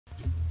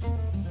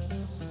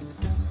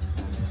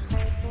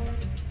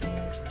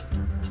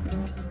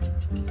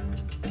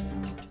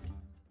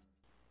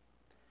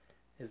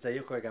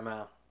ازيكم يا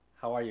جماعة.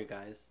 How are you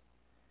guys?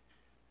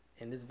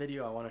 In this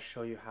video I want to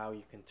show you how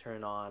you can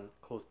turn on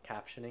closed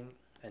captioning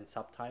and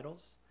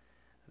subtitles.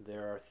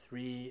 There are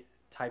three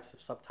types of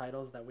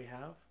subtitles that we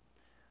have.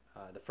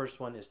 The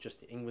first one is just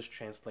the English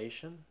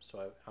translation.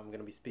 So I'm going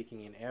to be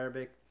speaking in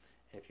Arabic.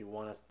 If you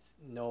want to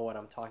know what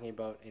I'm talking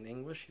about in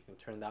English, you can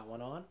turn that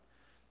one on.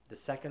 The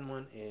second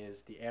one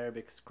is the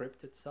Arabic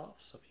script itself.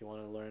 So if you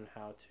want to learn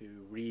how to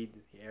read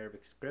the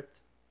Arabic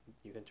script,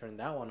 you can turn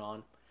that one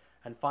on.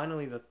 And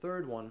finally, the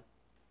third one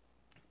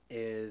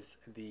is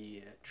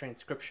the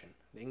transcription,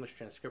 the English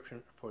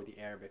transcription for the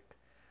Arabic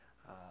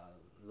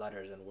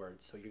letters and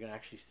words. So you're going to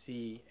actually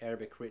see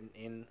Arabic written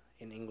in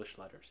English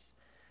letters.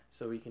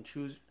 So you can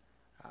choose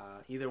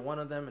either one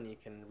of them, and you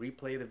can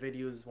replay the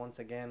videos once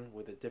again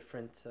with a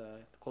different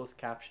closed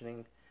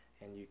captioning,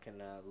 and you can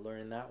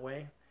learn that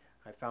way.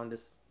 I found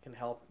this can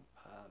help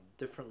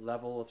different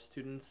level of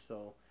students.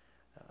 So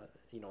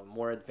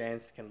more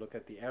advanced can look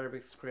at the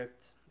Arabic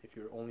script. If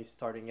you're only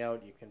starting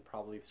out, you can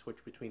probably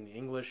switch between the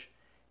English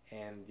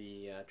and the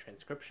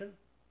transcription.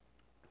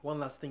 One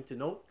last thing to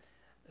note,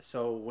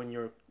 so when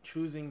you're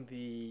choosing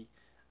the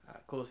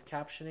closed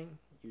captioning,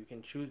 you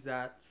can choose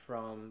that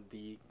from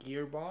the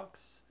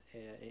gearbox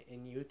in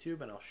YouTube,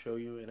 and I'll show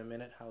you in a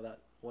minute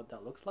what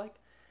that looks like.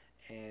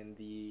 And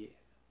the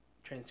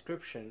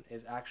transcription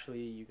is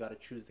actually, you got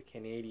to choose the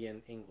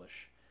Canadian English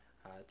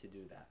to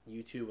do that.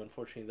 YouTube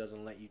unfortunately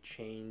doesn't let you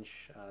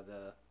change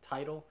the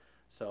title,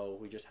 so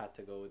we just had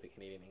to go with the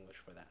Canadian English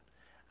for that.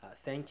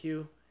 Thank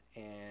you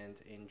and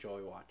enjoy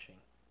watching.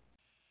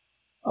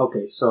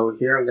 Okay, so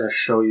here I'm going to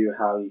show you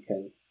how you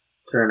can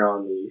turn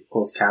on the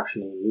closed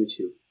captioning in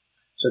YouTube.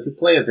 So if you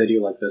play a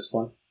video like this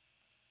one,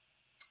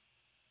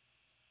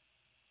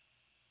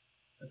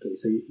 okay,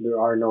 so there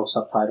are no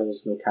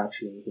subtitles, no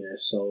captioning here.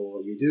 So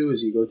what you do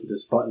is you go to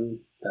this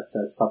button that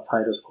says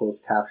Subtitles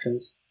Closed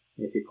Captions.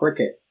 And if you click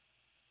it,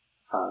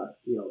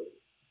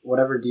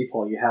 whatever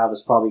default you have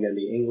is probably going to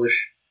be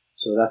English.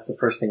 So that's the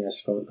first thing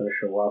that's going to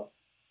show up.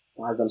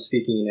 As I'm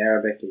speaking in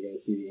Arabic, you're going to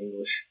see the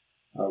English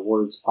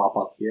words pop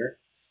up here.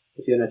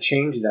 If you're going to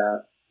change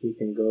that, you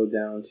can go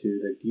down to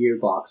the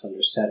gearbox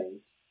under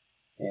settings,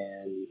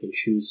 and you can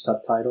choose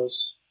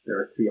subtitles. There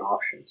are three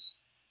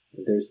options.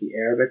 There's the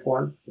Arabic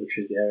one, which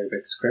is the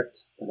Arabic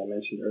script that I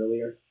mentioned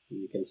earlier, as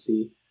you can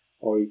see,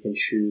 or you can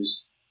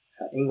choose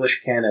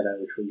English Canada,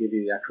 which will give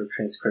you the actual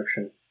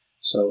transcription.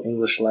 So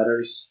English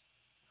letters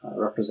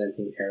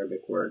representing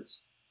Arabic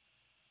words.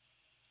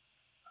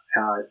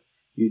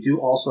 You do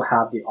also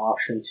have the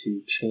option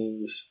to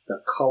change the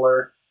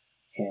color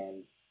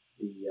and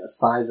the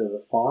size of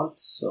the font.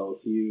 So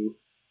if you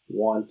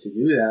want to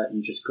do that,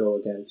 you just go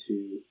again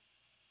to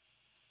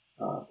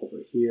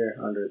over here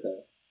under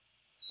the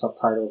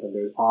subtitles, and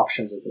there's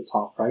options at the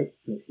top right.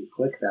 And if you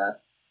click that,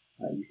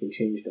 you can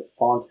change the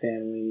font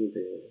family,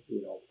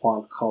 the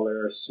font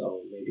color.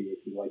 So maybe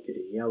if you like it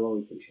in yellow,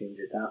 you can change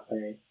it that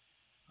way.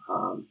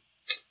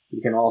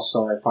 You can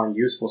also, I find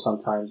useful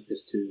sometimes,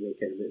 is to make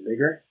it a bit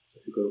bigger. So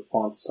if you go to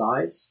font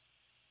size,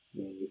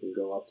 and you can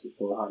go up to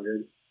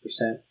 400%,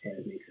 and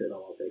it makes it a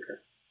lot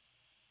bigger.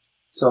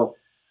 So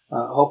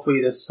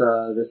hopefully this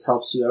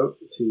helps you out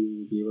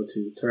to be able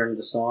to turn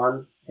this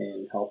on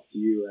and help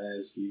you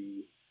as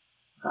you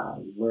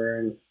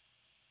learn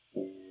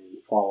and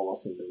follow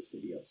us in those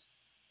videos.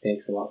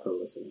 Thanks a lot for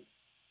listening.